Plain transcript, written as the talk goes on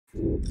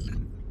Hey.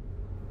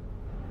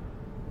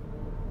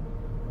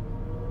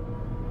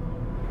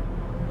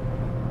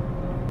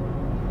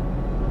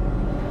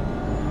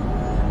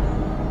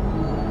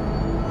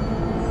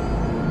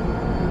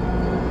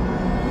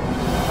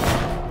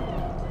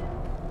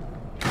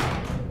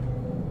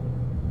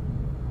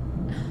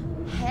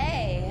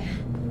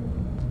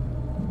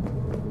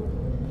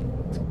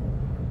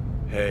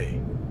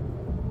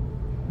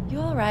 You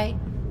all right?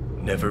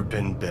 Never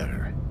been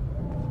better.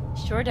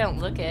 Sure don't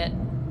look it.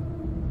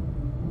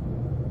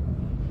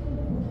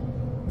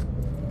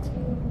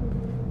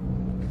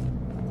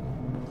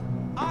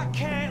 I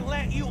can't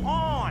let you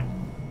on!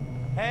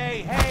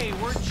 Hey,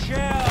 we're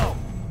chill!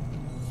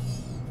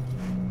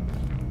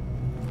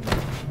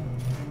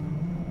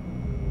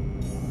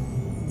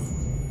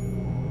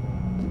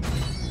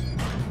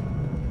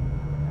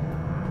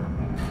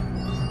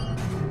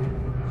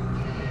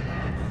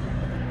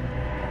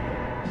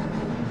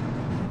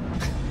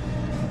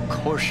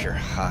 Of course you're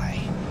high.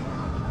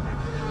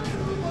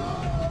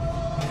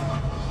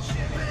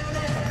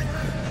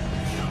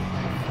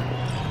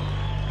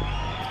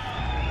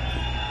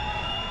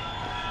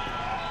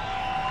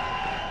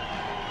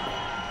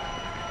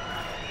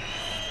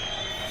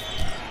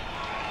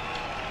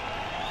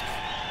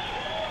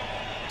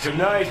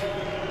 Tonight,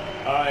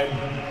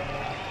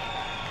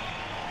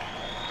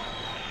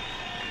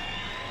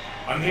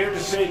 I'm here to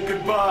say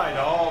goodbye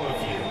to all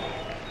of you.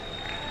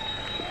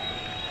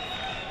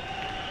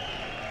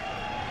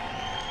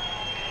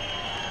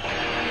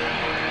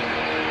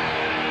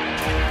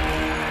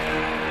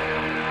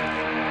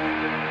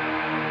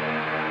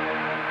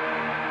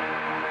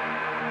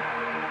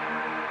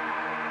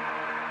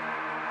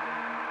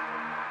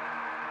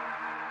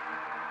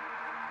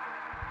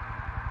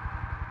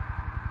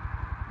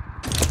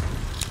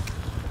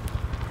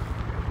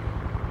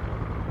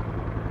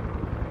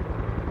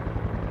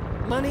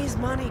 Money's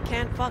money,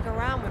 can't fuck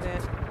around with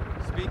it.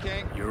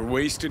 Speaking. You're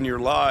wasting your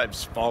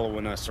lives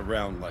following us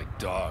around like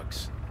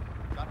dogs.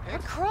 I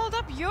crawled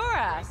up your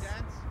ass.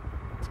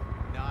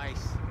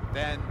 Nice.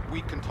 Then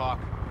we can talk.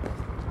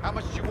 How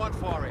much do you want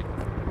for it?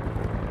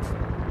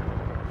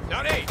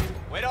 Johnny,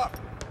 wait up.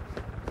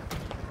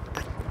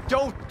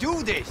 Don't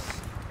do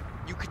this.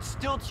 You could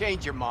still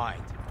change your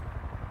mind.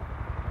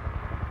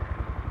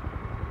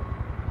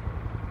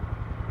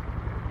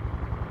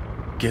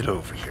 Get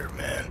over here,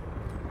 man.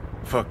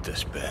 Fuck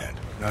this band.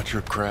 Not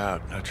your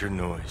crowd, not your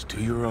noise. Do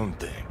your own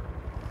thing.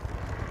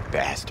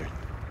 Bastard.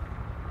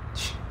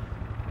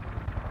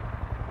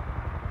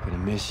 Gonna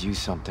miss you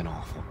something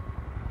awful.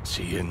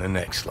 See you in the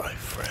next life,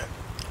 friend.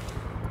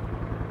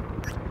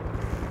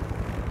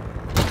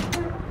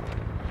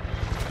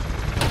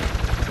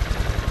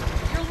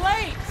 You're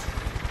late!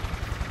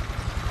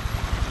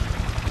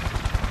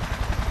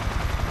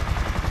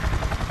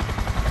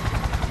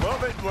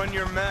 Love it when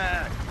you're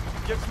mad.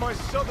 Gets my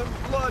southern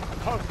blood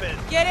pumping.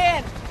 Get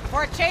in,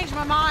 or I change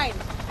my mind.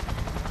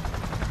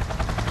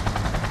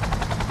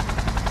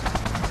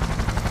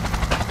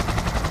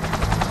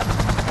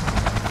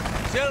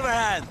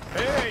 Silverhand!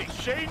 Hey,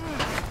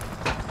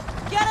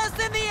 Shaden! Get us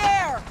in the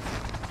air!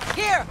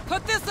 Here,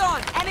 put this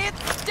on, and it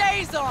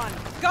stays on.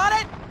 Got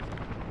it?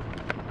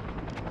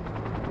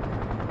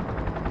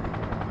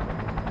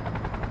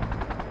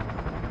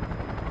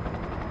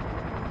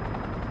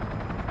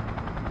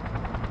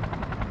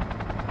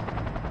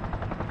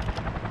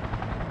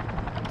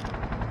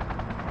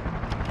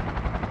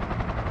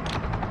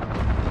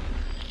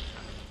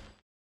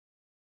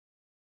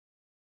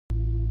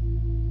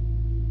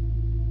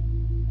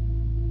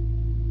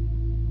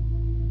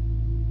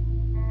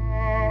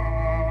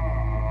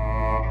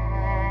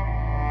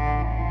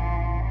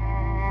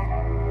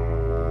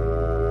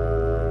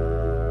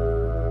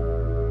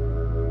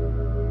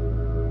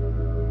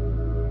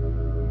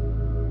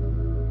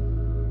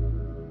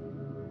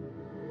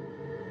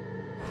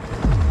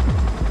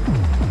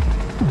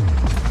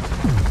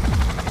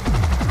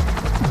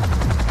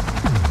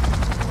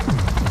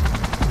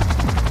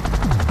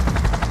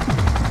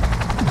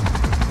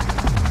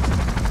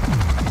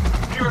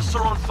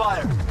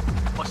 Fire.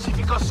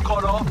 Pacifica's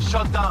cut off,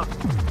 shut down.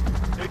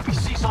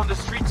 APC's on the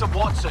streets of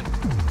Watson.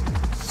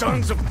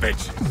 Sons of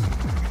bitches!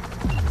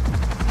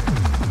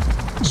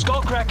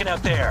 Skullcracking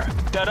out there.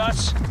 That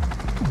us?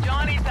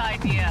 Johnny's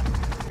idea.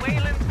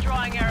 Wayland's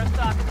drawing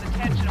Arasaka's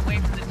attention away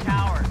from the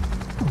tower.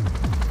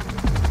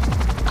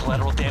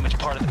 Collateral damage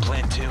part of the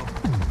plan, too.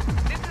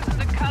 This isn't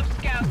the Cub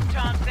Scouts,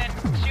 Thompson.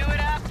 Chew it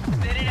up,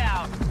 spit it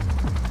out.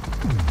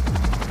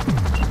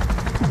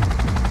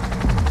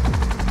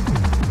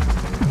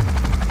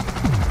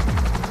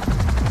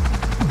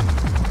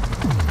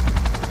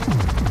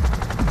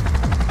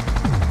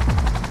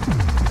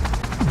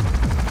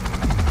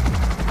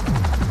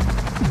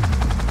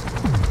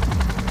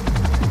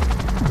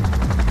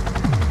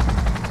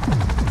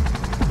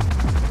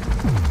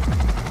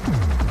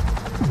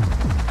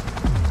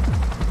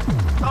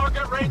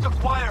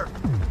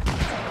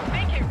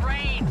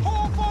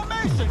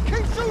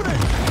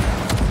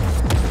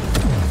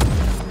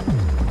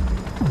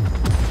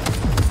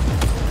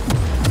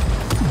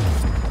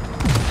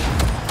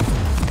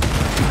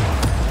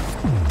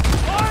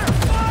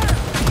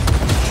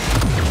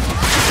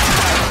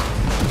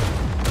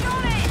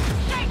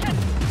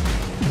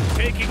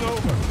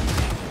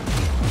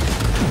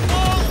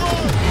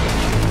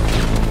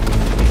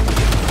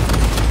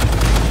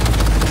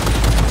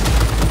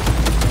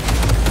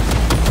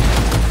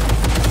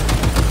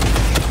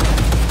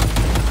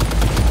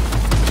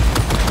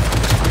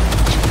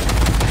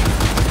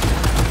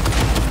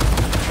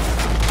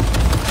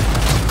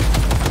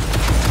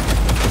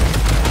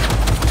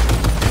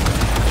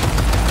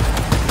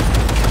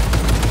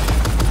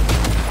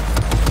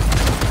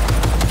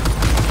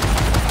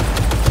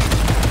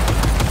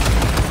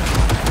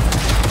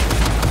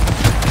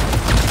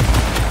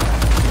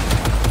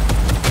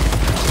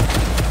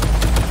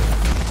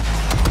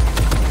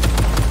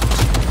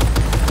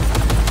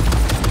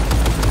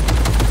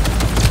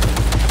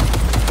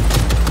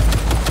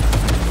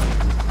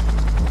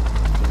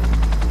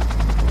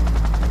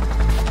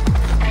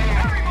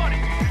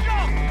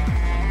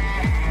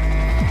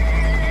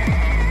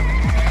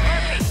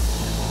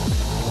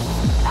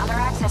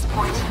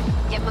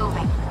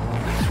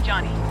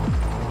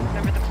 Johnny.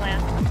 Remember the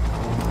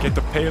plan? Get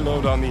the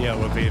payload on the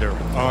elevator,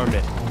 arm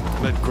it,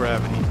 let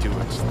gravity do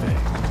its thing.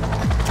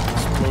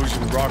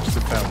 Explosion rocks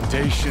the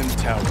foundation,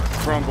 tower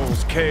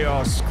crumbles,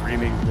 chaos,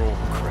 screaming roll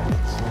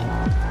credits.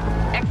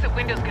 Exit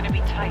window's gonna be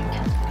tight.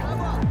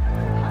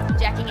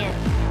 Jacking in.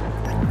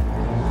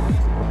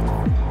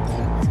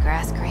 Is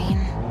grass green?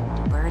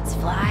 Birds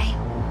fly?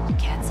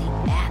 Cats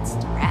eat bats?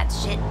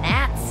 Rats shit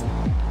gnats?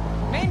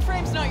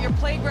 Mainframe's not your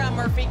playground,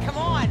 Murphy. Come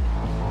on.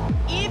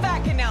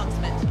 Evac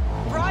announcement.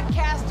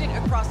 Broadcast it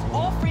across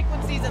all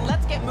frequencies and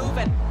let's get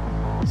moving.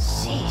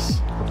 Sheesh.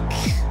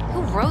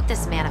 Who wrote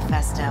this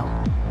manifesto?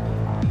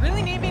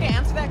 Really need me to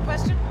answer that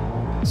question?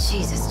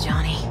 Jesus,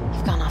 Johnny.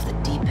 You've gone off the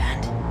deep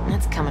end.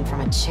 That's coming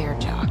from a chair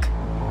jock.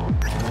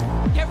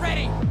 Get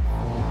ready!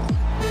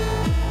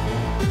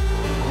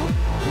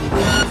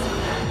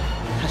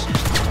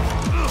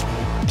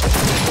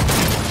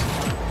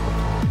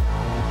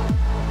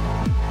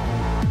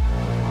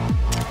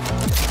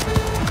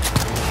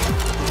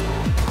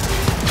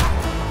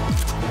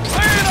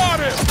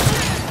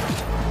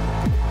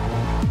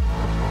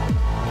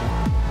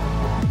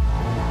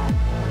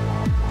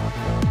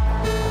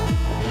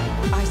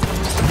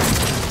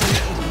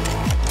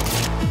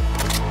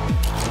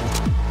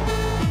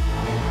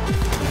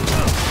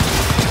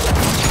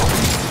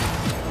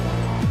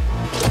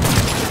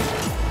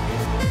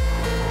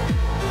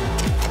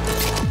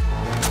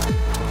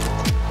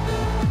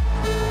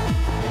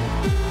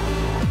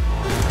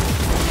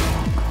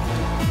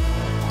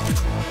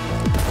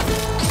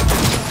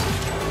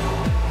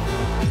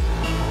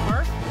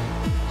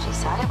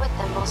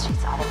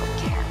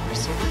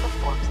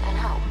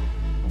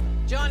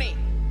 Johnny,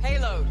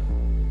 payload.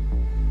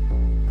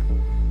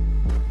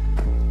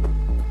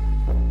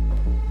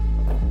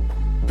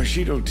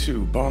 Bushido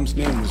 2, bomb's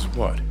name was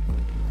what?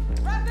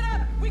 Wrap it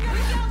up! We got a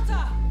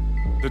Delta!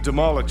 The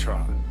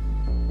Demolitron.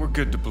 We're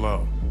good to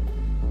blow.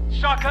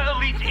 Shaka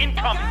Elite's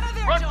incoming!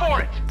 There, Run Johnny.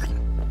 for it!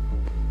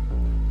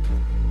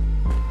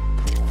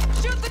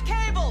 Shoot the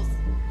cables!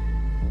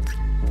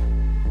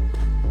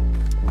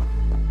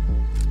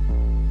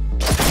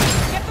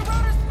 Get the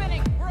rotor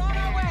spinning! We're on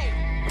our way!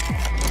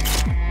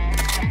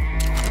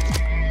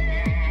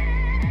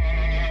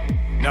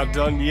 Not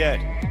done yet.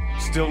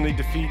 Still need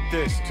to feed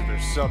this to their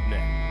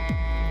subnet.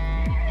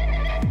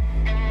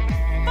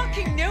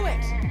 Fucking knew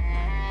it!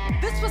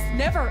 This was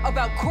never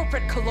about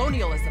corporate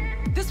colonialism.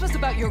 This was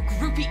about your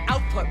groupie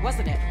output,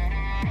 wasn't it?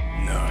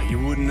 No, you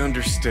wouldn't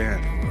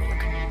understand,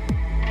 Rogue.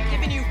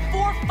 Giving you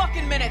 4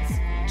 fucking minutes.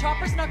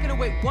 Chopper's not gonna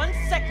wait 1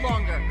 sec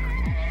longer.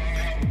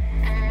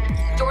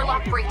 Door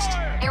lock breached.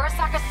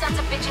 Arasaka's sons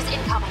of bitches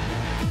incoming.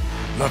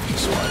 Love you,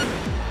 Spider.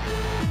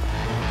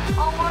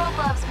 Whole world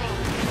loves me.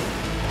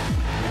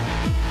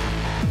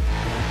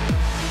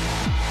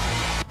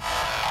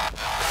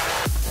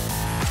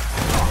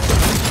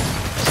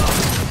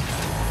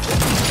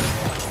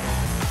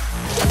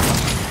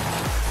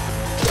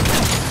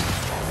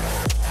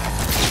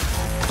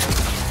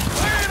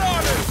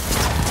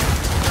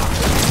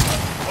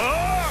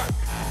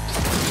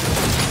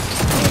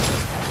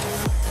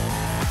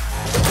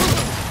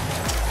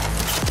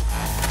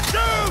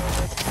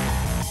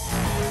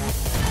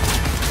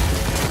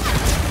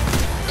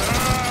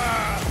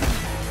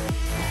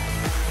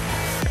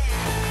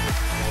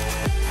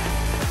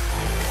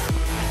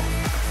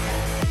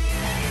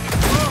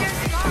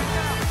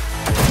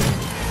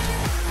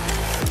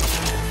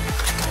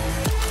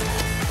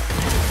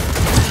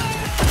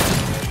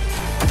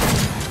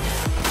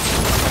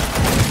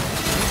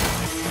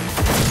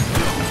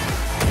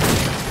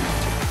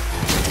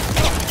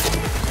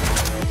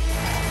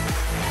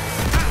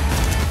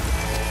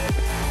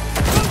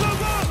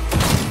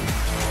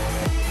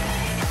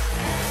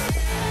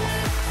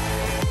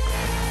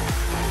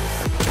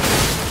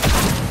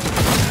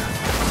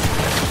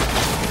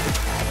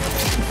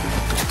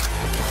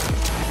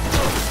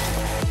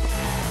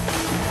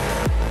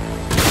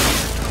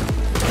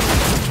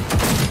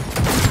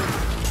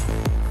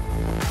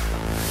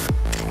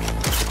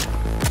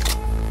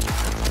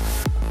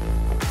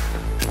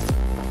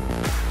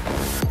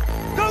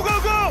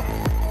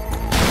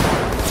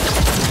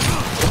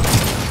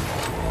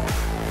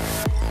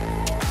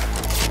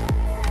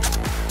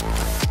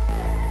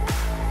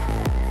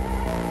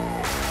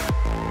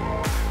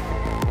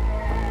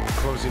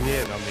 Closing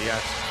in on the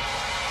action.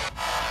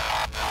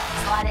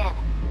 Slide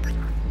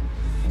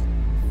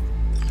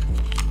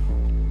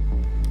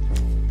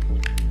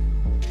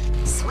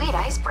in. Sweet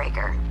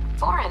icebreaker.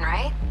 Foreign,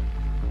 right?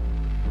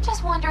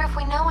 Just wonder if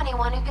we know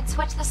anyone who could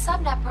switch the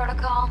subnet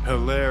protocol.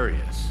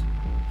 Hilarious.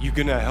 You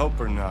gonna help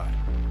or not?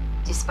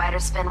 Do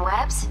spiders spin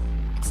webs?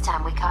 It's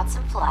time we caught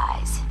some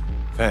flies.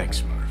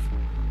 Thanks, Murph.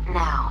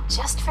 Now,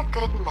 just for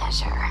good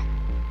measure.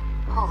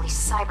 Holy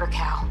cyber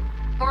cow.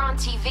 We're on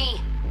TV.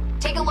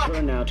 Take a look.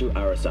 Turn now to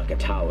Arasaka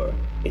Tower.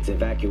 Its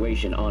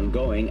evacuation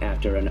ongoing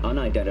after an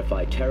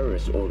unidentified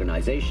terrorist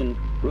organization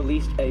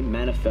released a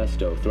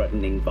manifesto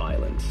threatening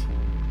violence.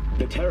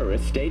 The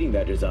terrorists stating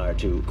their desire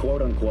to,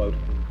 quote-unquote,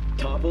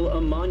 topple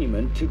a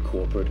monument to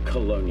corporate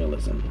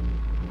colonialism.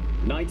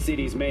 Night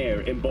City's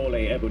mayor,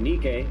 Mbole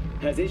Ebunike,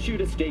 has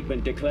issued a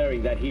statement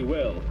declaring that he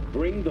will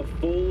bring the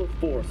full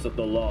force of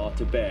the law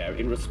to bear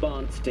in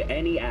response to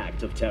any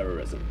act of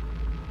terrorism.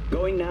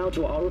 Going now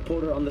to our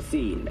reporter on the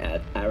scene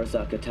at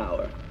Arasaka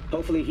Tower.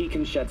 Hopefully he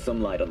can shed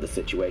some light on the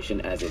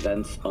situation as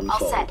events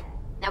unfold. All set.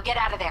 Now get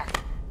out of there.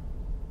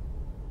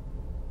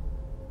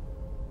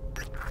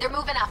 They're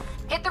moving up.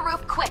 Hit the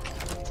roof quick.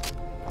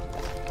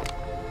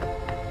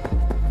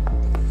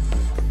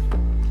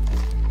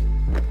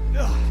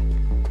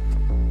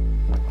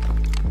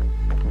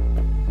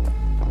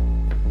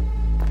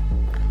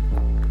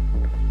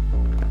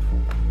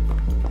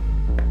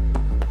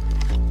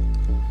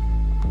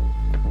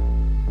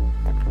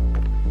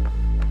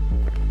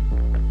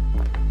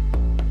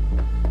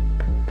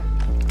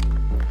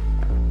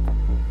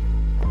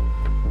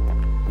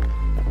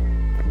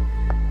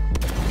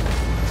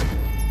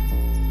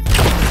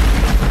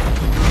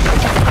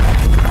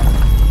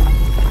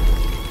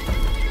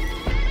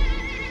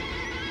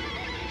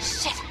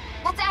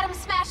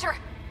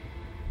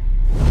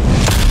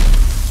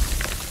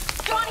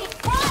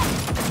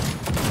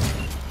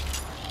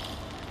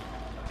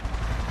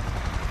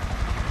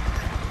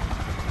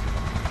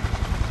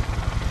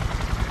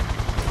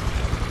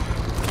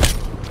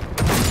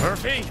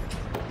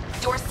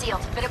 Door's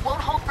sealed, but it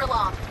won't hold for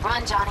long.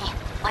 Run, Johnny.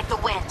 Like the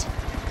wind.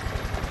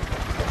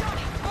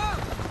 Johnny, move!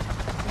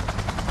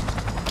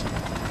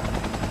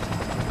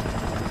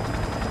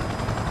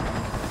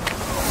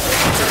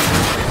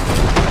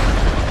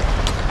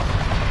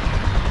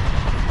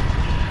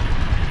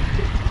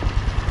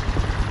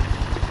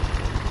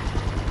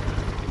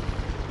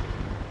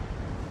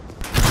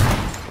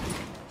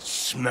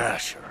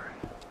 Smasher.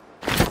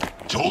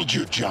 Told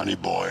you, Johnny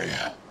boy.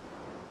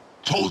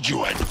 Told you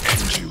I'd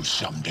end you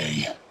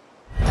someday.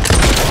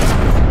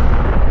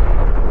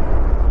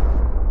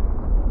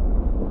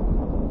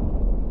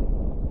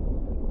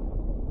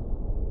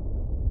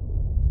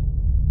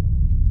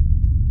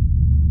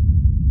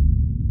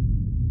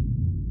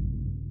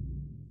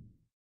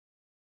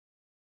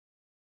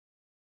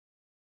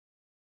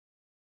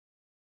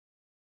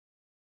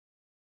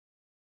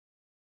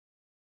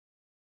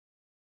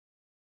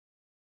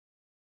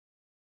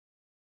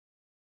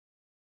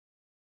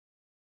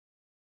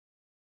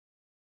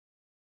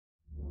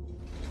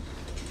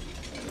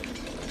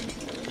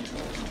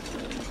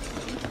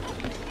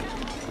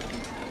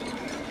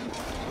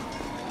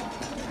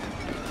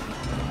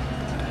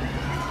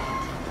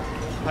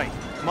はい、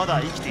ま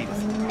だ生きていま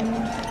す。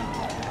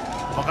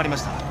わかりま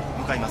した。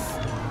向かいます。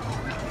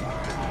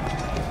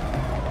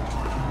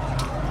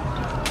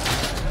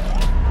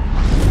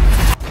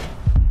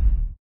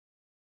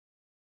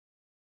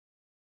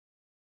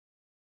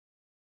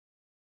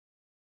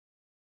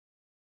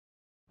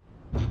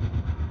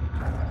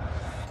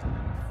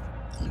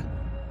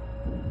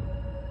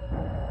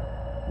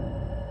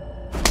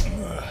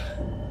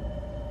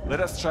Let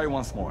us try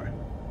once more.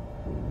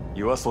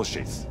 Your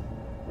associates.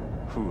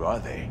 Who are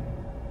they?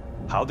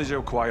 How did you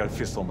acquire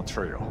fissile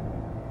material?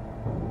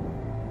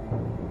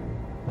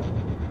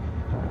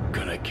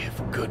 Gonna give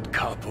good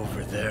cop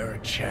over there a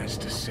chance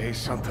to say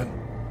something?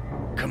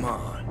 Come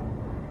on.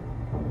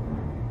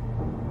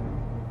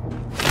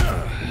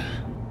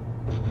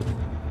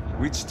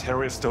 Which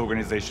terrorist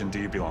organization do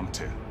you belong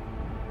to?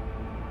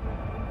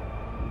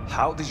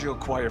 How did you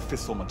acquire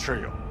fissile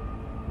material?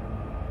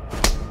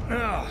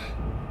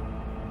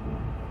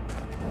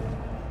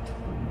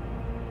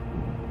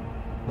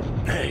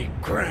 Hey,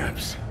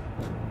 Gramps.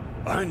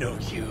 I know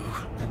you.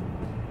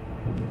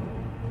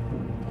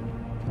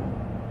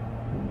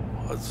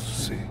 外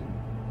せ。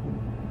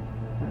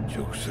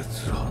直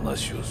接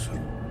話をする。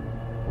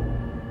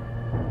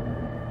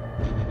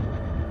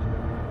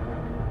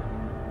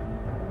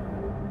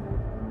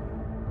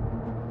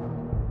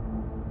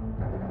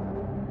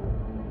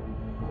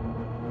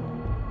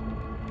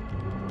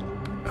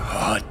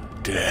Hot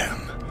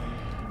damn.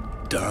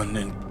 Done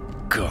and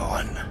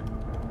gone.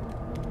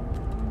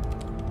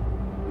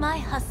 My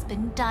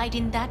husband died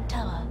in that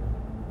tower.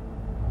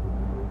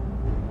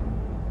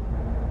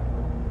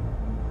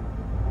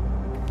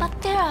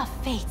 But there are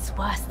fates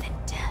worse than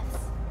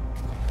death.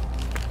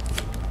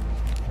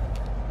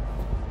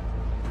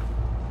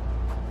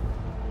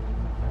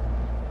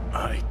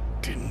 I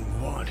didn't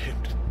want him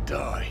to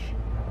die.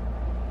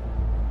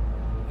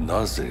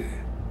 なぜ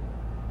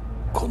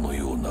この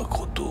ような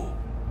ことを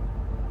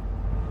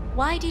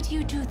Why did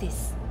you do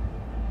this?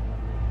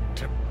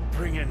 To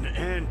bring an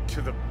end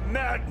to the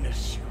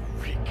madness you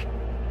wreak.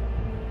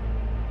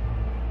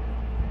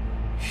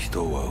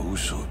 人は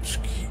嘘をつ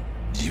き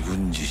自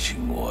分自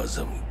身を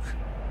欺く。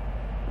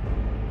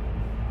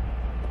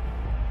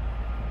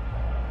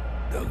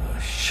だ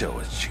が死者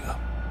は違う。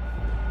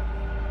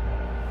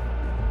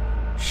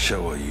死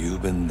者は雄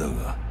弁だ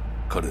が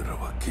彼ら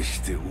は決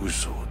して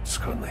嘘をつ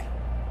かない。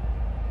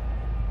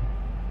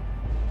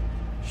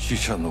死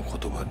者の言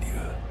葉に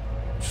は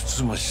つ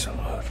つましさ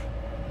がある。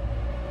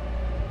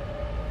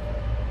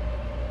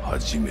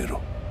始め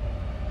ろ。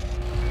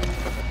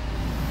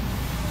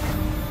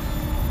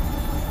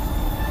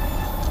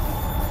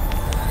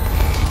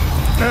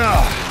Ah!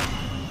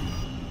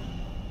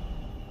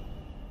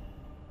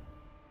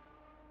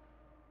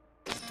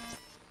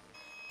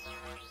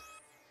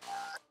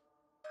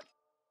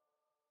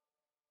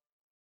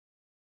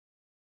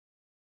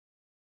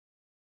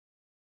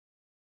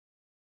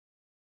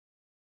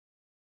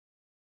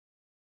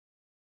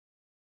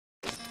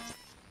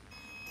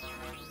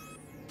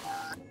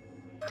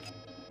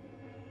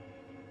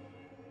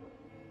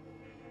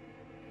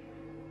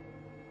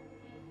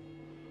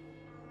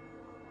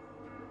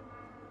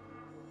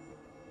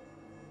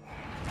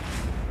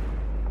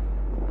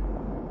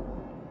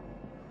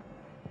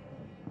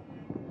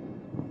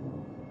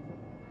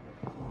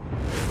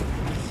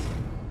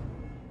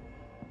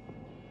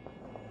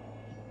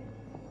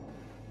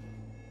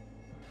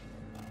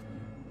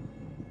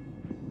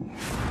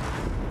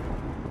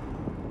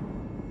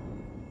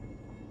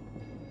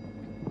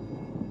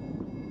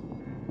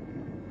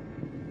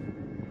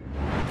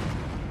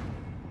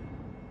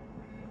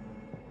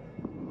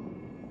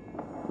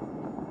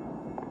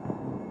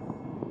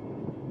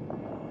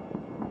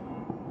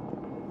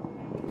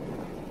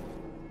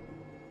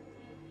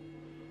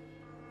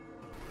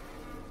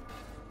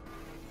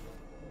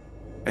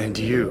 And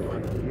you?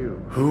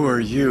 Who are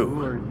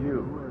you?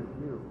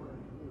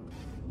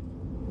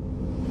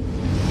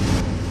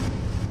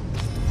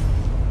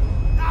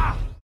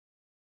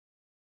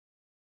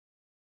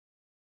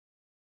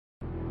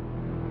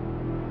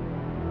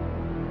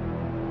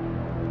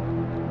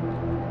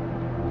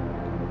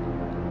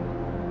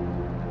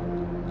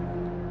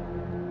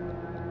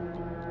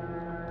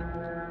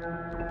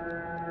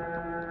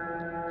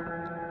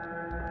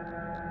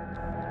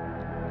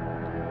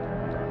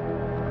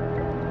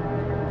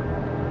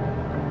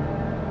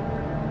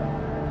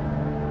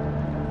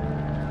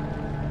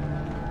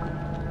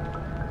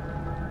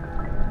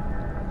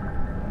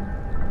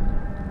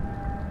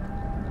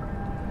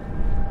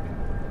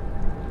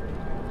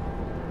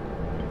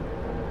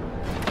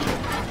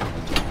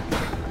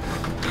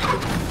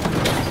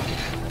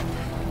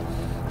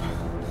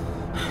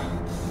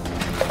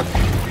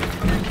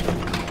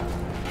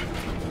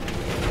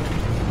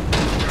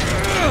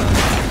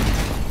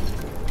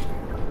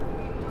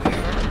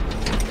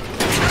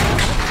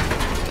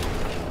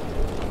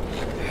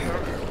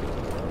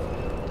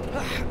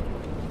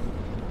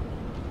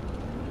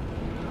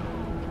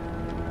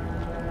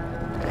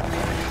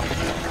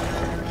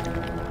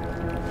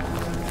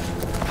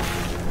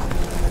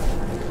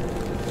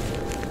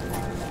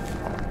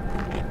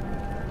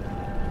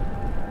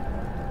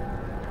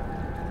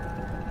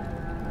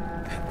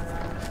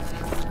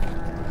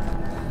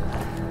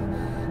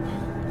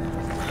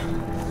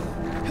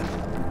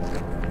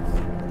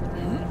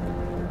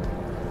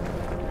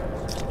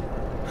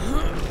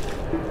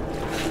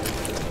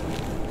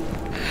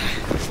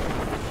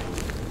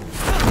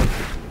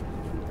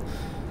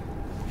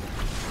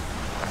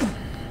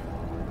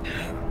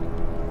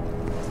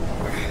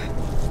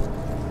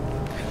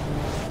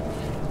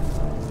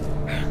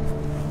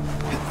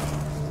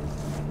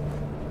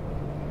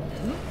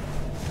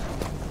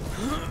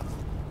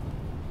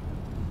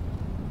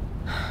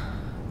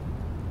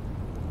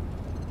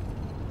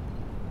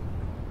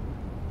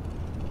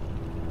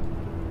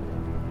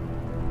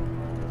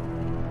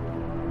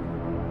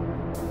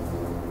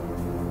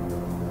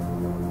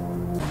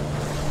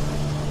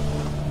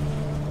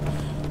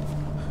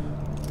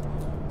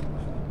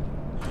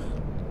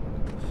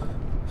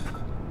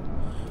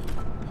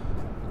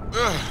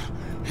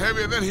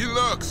 Heavier than he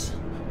looks.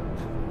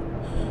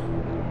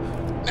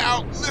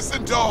 Now,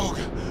 listen, dog.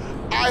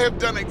 I have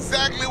done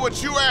exactly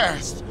what you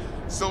asked.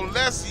 So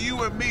let's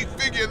you and me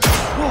figure this.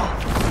 Whoa.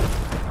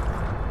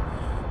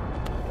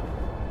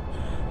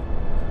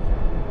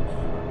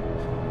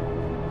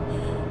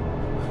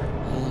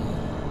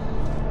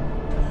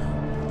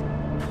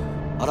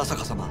 荒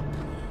坂様、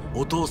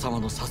お父様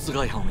の殺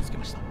害犯を見つけ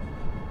ました。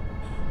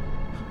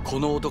こ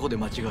の男で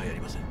間違いあり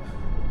ません。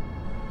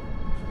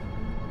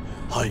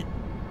はい。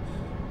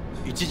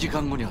1時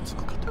間後には着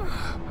くかと。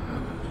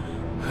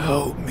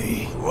Help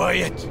me.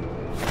 Quiet.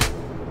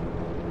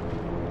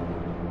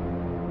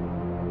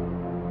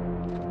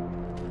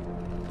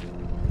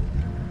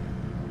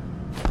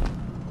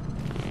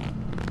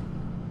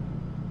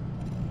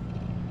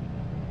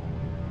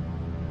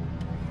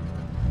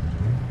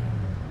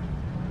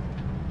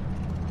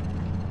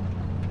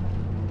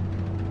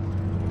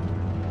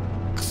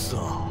 くそ、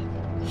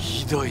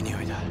ひどい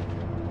匂いだ。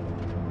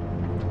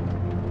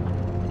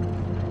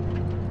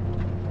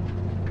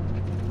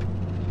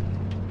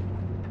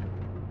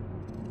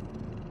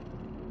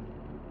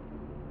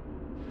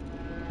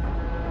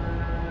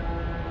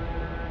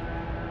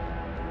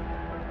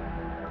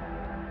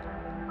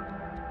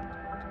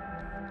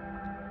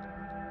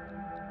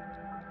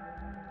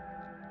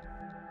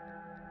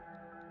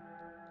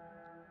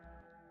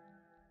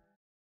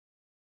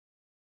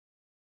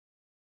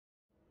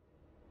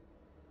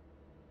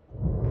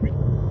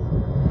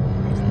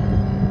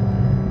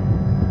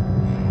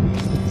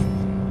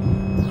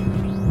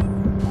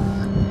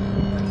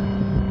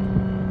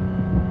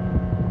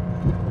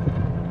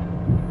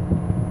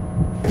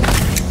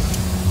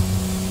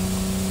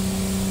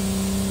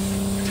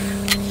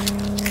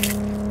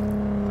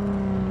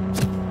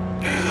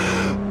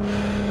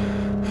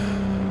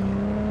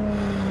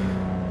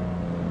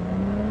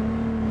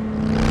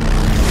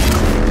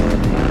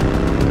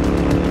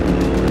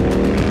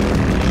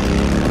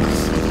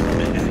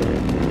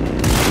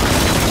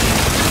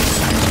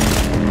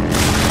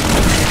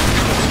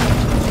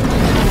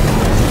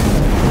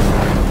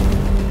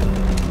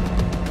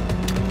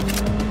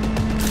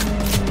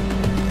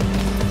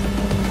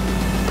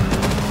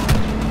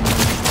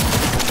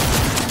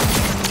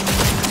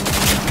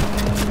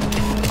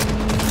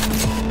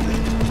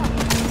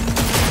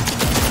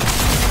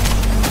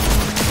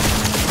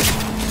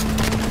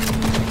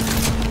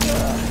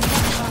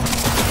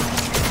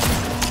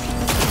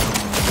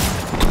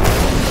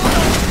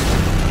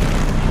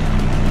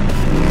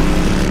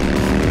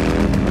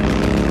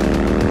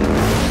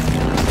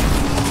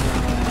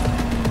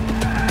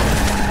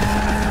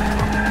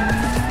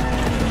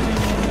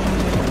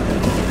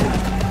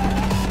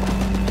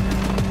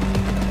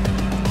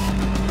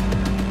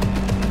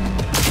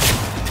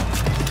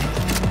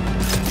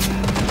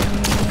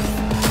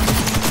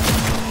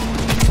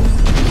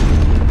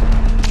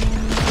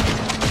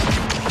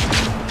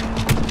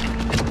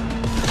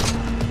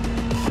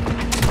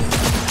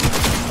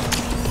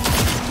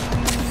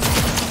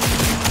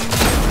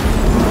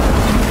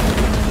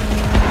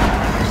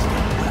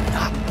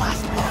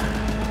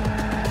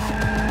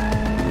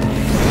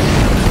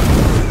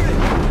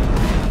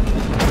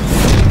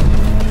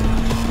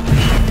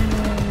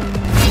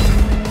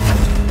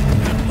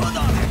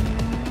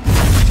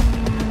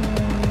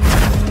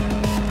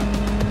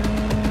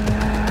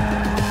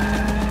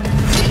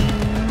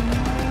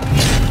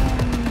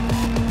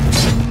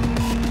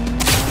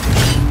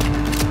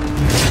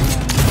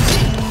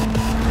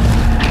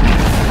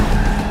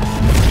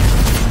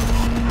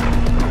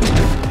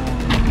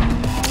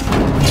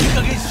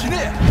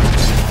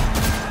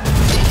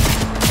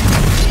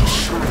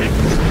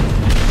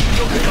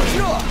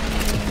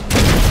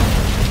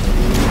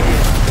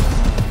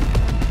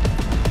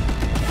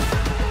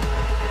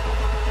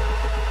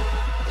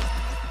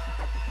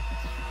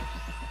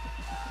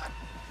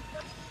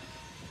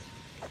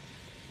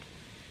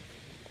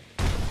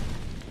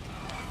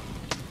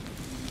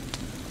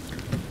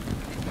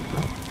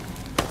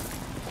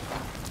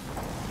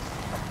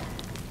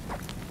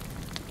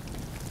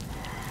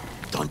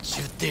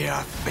Don't you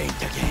dare faint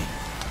again.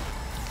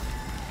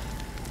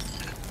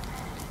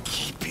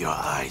 Keep your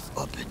eyes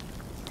open.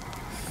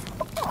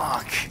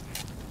 Fuck.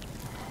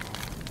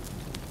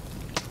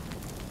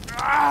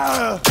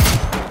 Ah!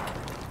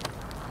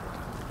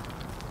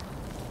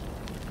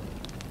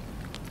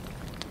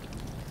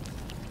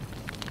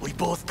 We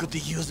both could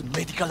use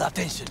medical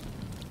attention.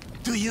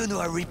 Do you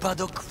know a Reaper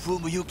Doc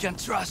whom you can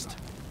trust?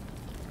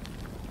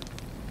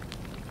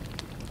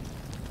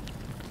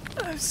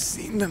 I've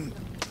seen them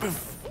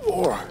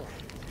before.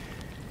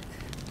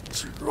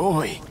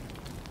 Troy.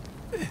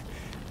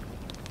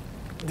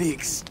 The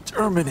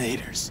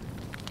exterminators.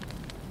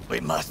 We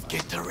must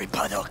get to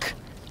Reaper Doc.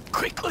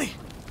 Quickly!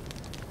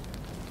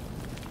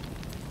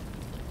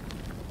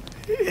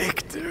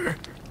 Hector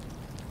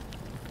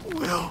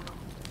will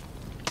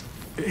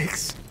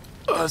fix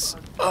us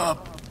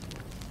up.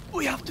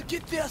 We have to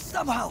get there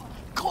somehow.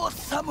 Call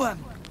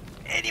someone.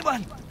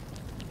 Anyone.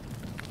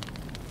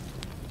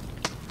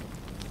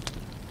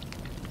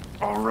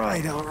 All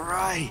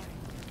right.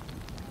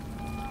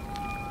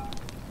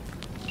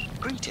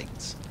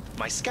 Greetings.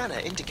 My scanner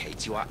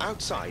indicates you are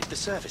outside the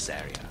service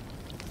area.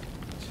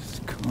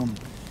 Just come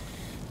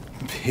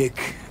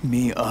pick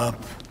me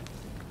up.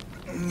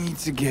 Need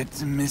to get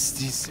to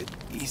Misty's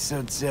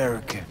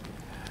esoterica.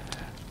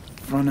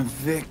 Front of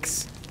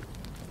Vic's.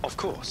 Of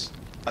course.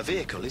 A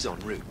vehicle is en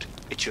route.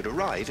 It should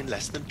arrive in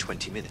less than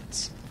 20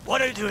 minutes.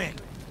 What are you doing?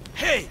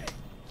 Hey!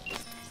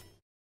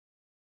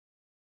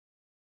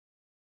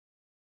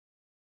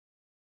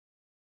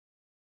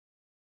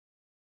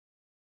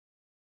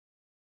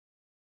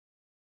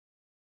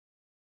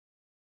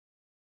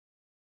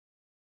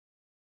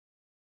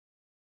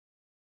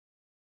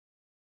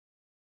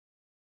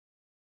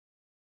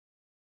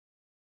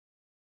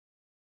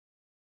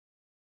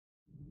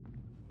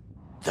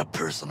 The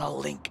personal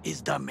link is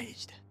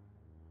damaged.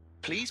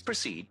 Please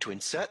proceed to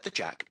insert the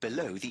jack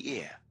below the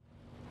ear,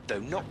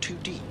 though not too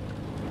deep.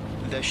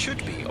 There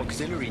should be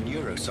auxiliary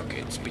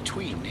neurosockets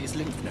between his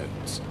lymph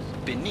nodes,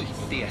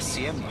 beneath the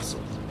SCM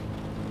muscle.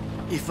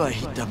 If I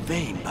hit a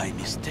vein by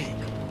mistake,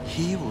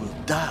 he will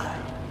die.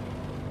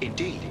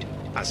 Indeed,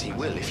 as he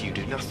will if you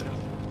do nothing.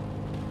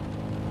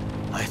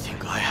 I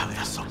think I have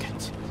the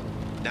socket.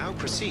 Now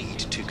proceed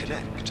to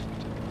connect.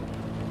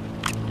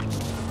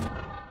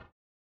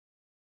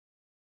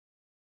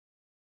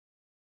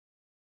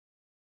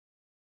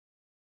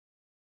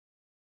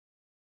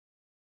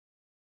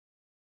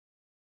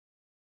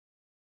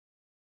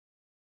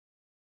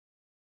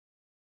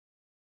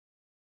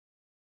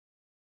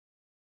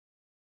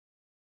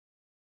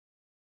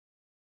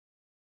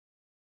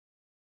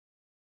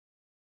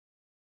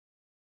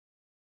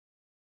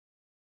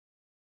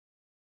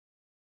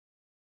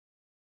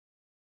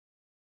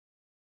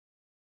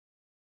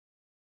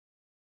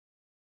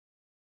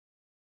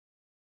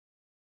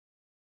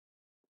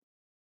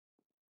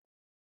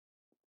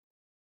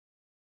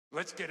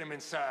 Let's get him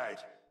inside.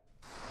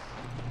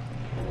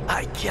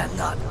 I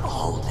cannot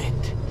hold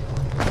it.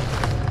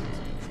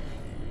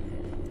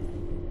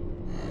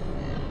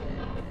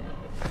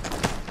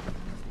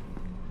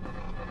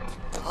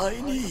 I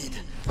need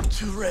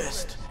to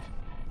rest.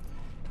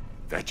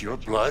 That your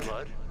blood?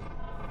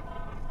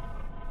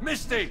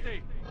 Misty!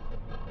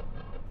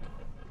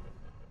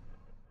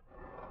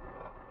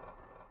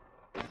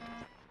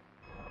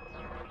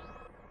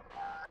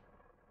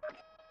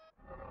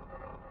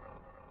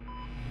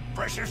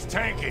 Pressure's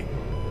tanking.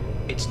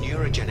 It's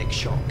neurogenic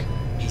shock.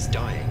 He's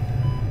dying.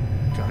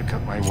 Gotta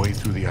cut my way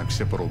through the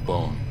occipital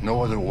bone.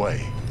 No other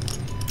way.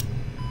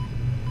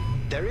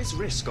 There is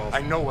risk of... I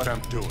know what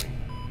I'm doing.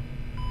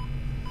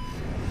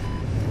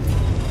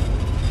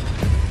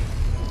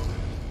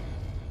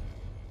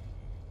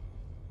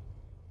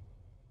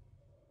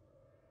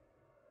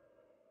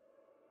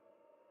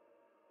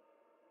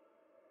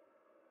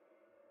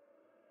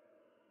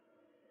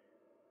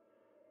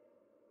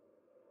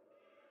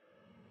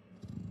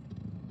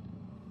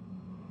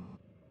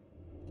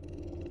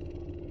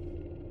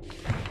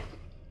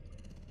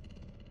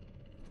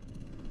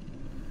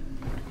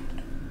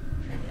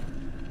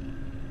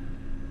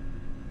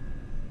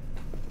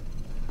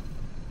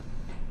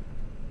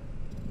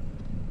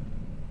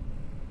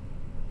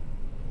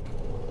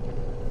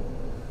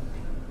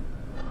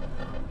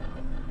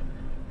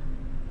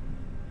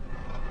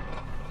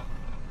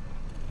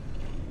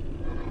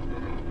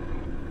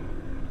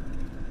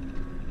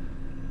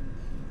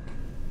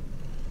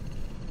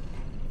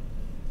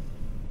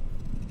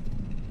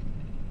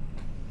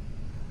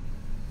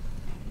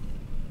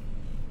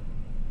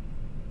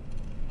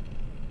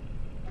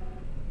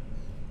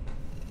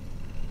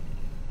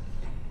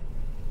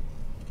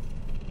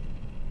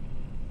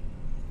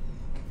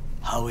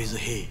 How is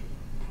he?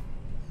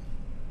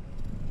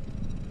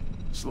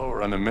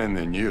 Slower on the mend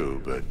than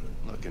you, but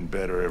looking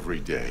better every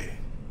day.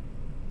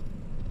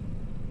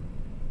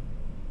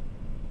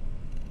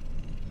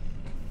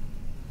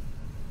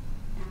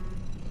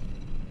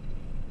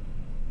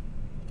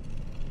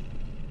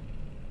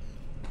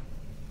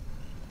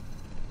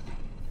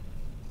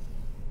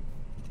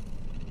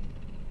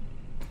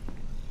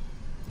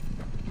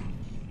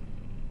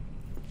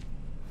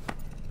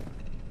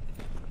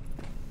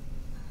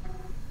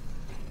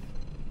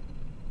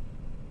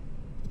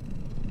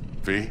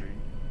 V?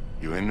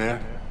 You in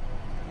there?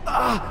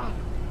 Ah!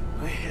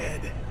 My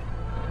head.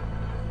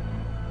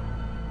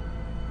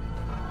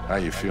 How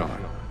you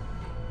feeling?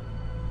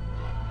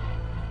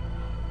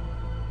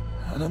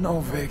 I don't know,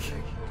 Vic.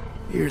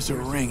 Ears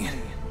are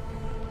ringing.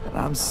 And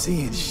I'm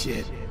seeing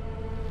shit.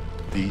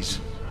 These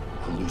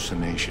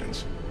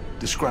hallucinations.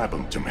 Describe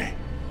them to me.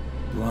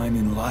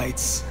 Blinding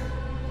lights.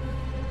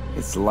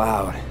 It's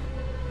loud.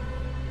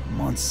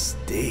 I'm on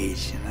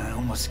stage and I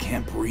almost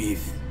can't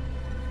breathe.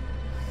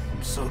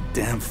 I'm so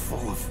damn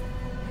full of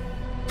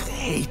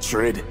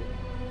hatred.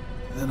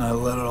 Then I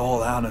let it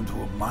all out into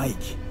a mic.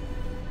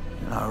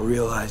 And I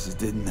realized it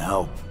didn't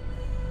help.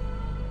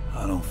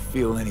 I don't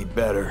feel any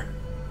better.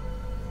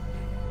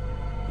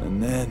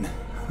 And then,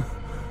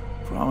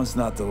 promise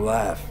not to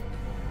laugh.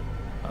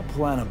 I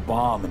plant a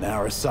bomb in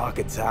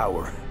Arasaka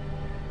Tower.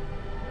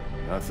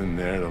 Nothing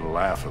there to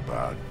laugh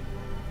about.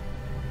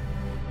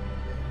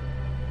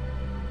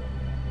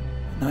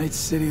 Night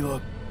City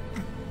looked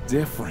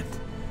different,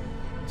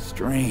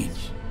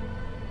 strange,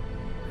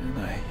 and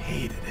I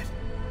hated it.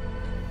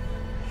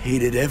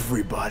 Hated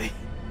everybody,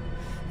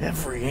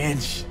 every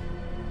inch.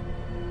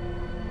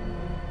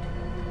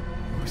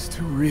 It was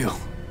too real,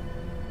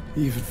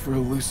 even for a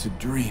lucid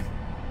dream.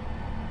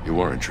 You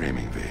weren't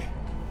dreaming, V.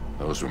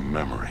 Those were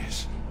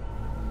memories.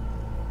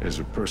 There's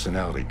a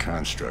personality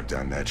construct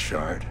on that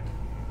shard.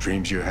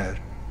 Dreams you had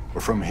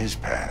were from his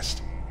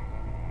past.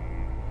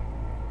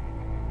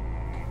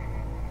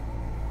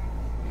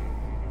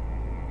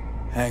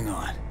 Hang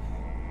on.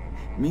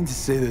 You mean to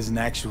say there's an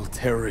actual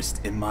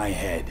terrorist in my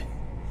head?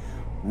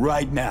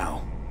 Right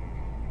now?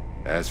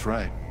 That's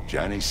right,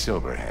 Johnny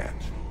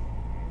Silverhand.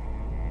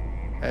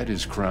 Had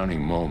his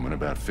crowning moment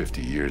about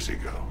 50 years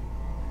ago.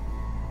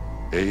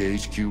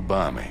 AHQ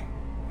bombing.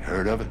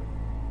 Heard of it?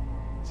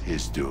 It's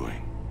his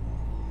doing.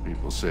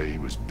 People say he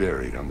was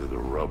buried under the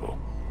rubble.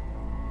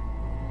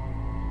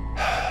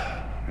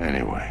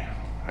 Anyway,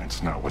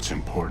 that's not what's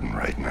important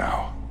right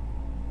now.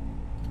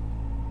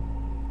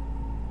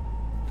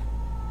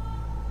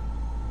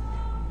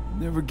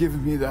 Never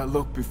given me that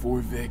look before,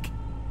 Vic.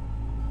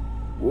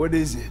 What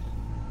is it?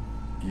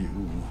 You,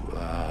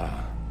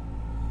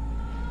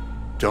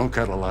 don't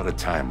got a lot of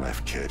time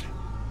left, kid.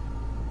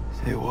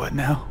 Say what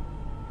now?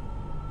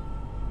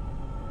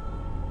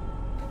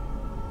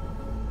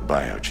 The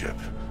biochip.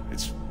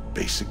 It's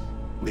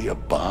basically a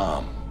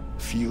bomb.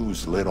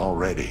 Fuse lit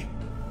already.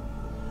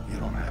 You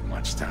don't have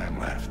much time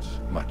left.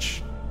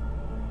 Much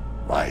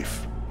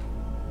life.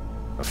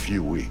 A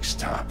few weeks,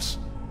 tops.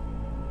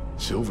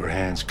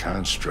 Silverhand's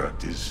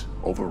construct is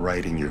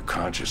overriding your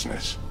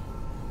consciousness,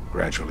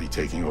 gradually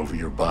taking over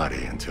your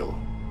body until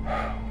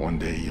one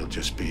day you'll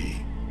just be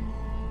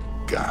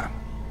gone.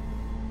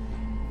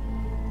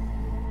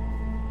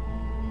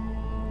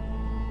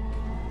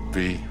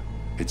 V,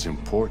 it's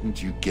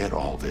important you get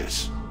all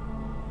this.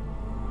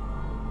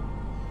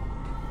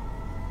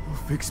 You'll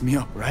fix me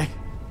up, right?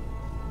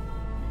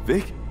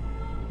 Vic?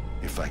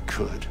 If I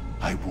could,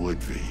 I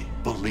would, V.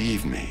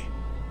 Believe me.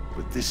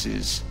 But this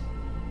is...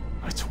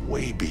 it's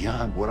way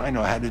beyond what I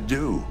know how to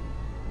do.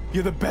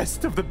 You're the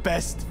best of the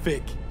best,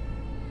 Vic.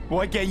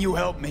 Why can't you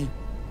help me?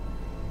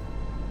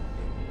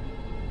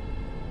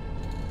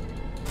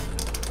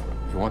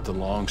 You want the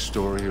long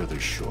story or the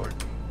short?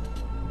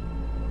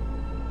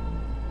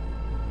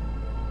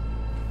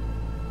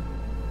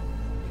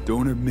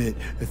 Don't admit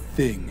a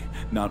thing,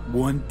 not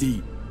one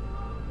deep.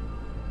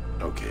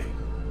 Okay.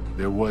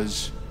 There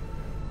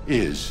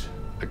is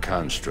a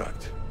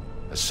construct,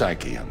 a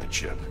psyche on the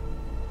chip.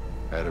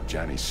 That of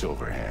Johnny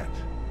Silverhand.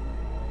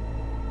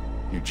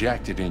 You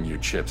jacked it in your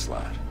chip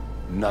slot.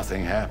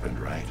 Nothing happened,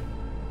 right?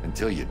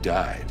 Until you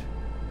died.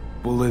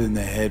 Bullet in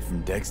the head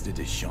from Dexter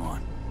to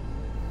Sean.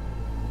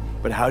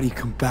 But how do you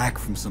come back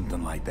from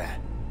something like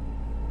that?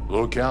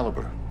 Low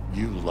caliber.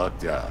 You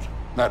lucked out.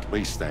 Not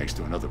least thanks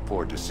to another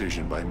poor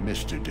decision by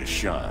Mr.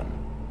 Deshawn.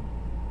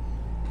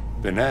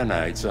 The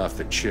nanites off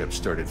the chip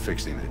started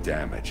fixing the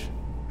damage.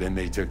 Then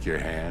they took your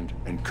hand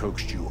and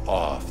coaxed you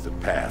off the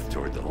path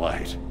toward the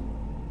light.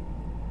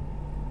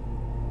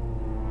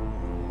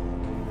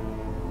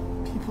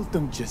 People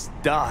don't just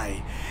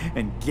die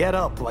and get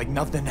up like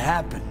nothing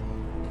happened.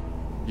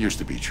 Used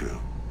to be true.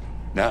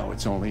 Now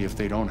it's only if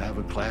they don't have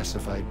a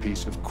classified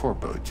piece of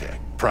corpo tech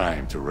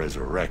primed to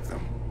resurrect them.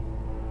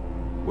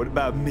 What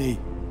about me?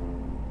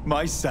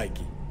 My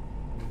psyche?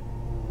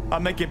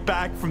 I'll make it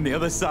back from the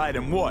other side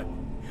and what?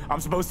 I'm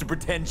supposed to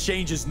pretend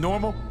change is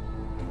normal?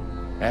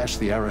 Ask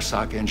the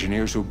Arasaka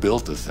engineers who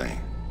built the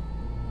thing.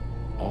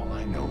 All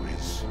I know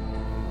is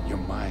your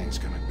mind's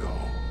gonna go.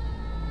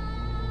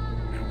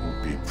 It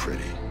won't be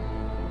pretty.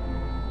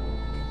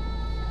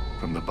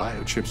 From the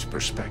biochip's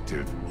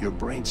perspective, your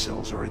brain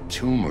cells are a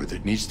tumor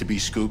that needs to be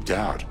scooped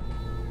out,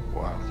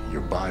 while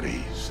your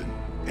body's an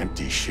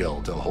empty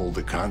shell to hold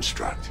the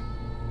construct.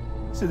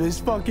 So this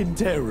fucking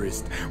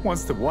terrorist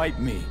wants to wipe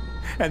me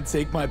and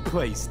take my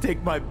place,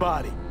 take my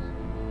body.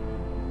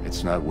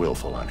 It's not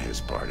willful on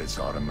his part, it's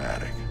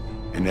automatic.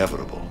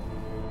 Inevitable.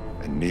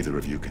 And neither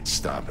of you can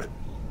stop it.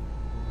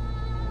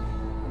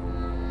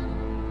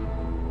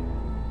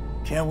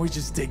 Can't we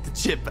just take the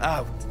chip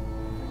out?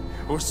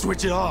 Or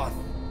switch it off?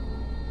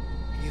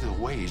 Either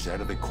way's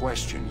out of the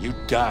question. You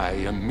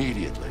die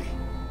immediately.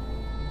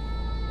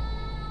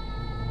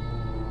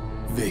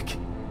 Vic,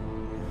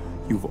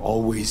 you've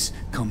always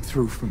come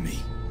through for me.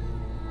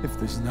 If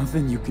there's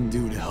nothing you can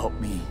do to help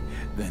me,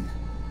 then...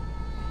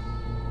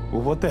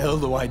 well, what the hell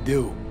do I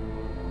do?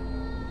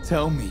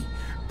 Tell me,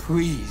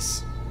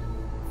 please.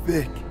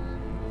 Vic.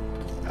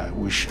 I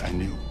wish I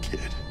knew, kid.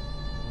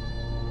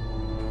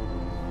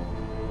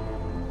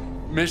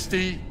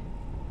 Misty?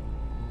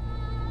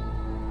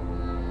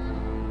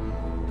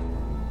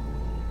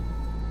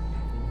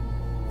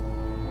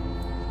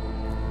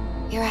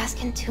 You're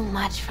asking too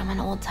much from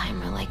an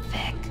old-timer like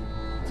Vic.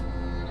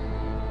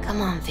 Come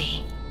on,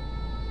 V.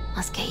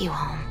 Let's get you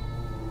home.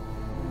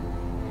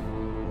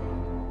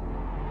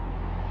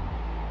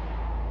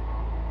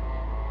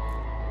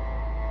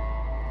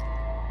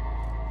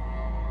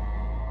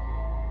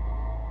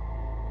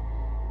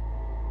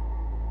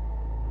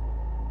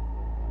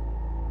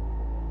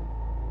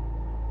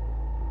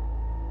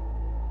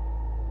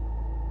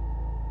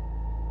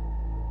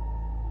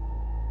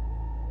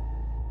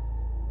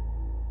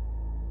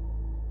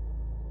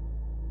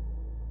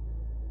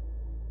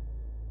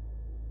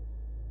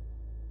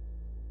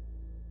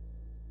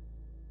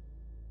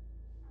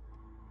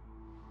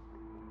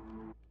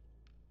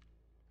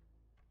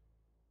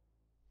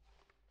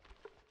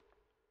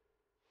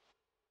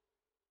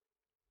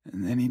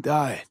 And then he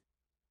died.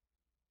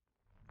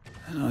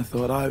 And I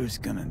thought I was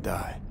gonna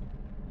die.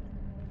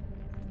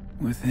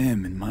 With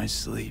him in my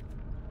sleep.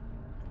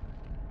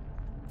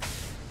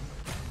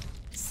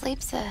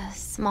 Sleep's a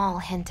small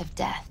hint of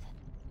death.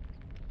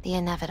 The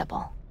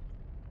inevitable.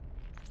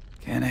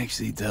 Can't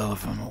actually tell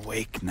if I'm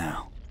awake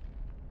now.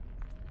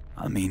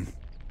 I mean,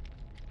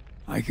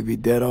 I could be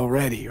dead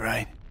already,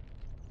 right?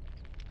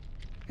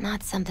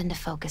 Not something to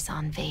focus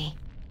on, V.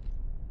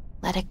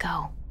 Let it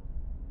go.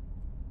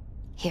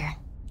 Here.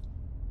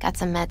 Got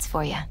some meds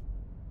for you.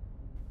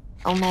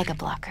 Omega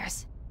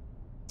blockers.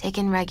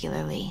 Taken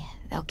regularly,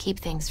 they'll keep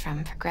things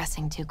from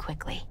progressing too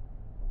quickly.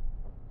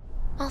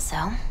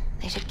 Also,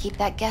 they should keep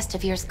that guest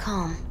of yours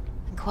calm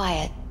and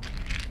quiet.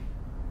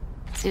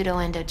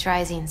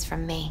 Pseudo-endotrizines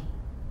from me.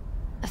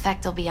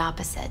 Effect will be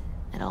opposite.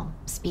 It'll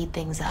speed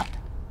things up.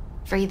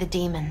 Free the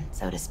demon,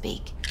 so to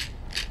speak.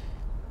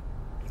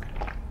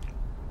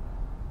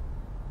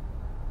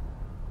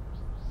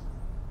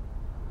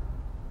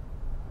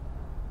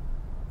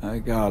 I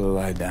gotta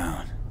lie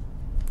down.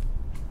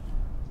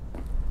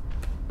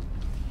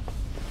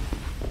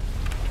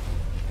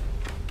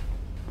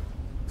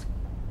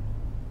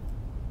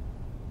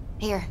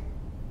 Here.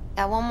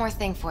 Got one more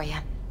thing for you.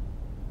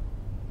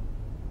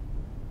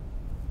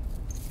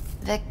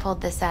 Vic pulled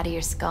this out of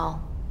your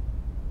skull.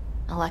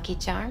 A lucky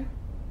charm?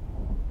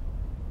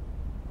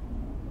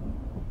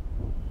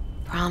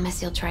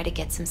 Promise you'll try to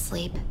get some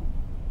sleep.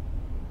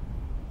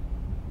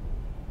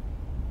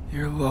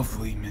 You're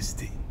lovely,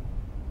 Misty.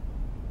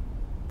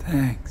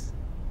 Thanks.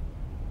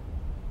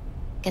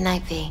 Good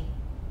night, V.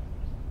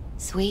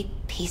 Sweet,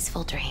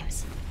 peaceful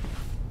dreams.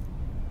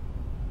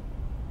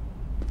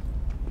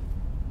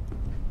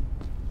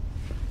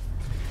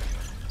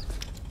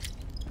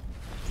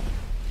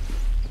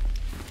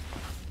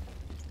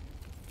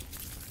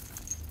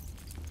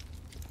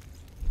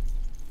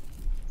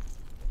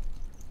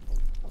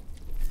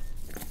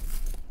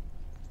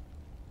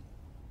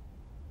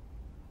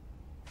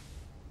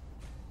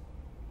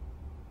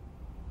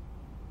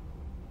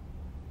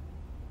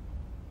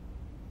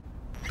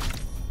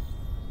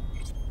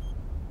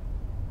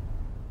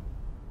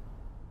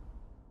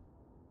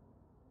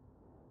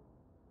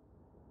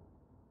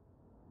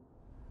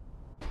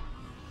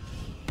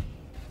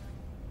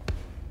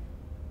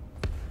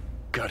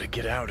 Gotta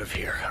get out of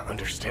here,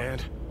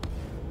 understand?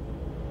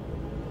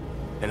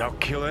 And I'll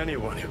kill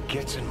anyone who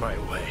gets in my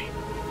way,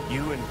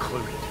 you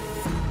included.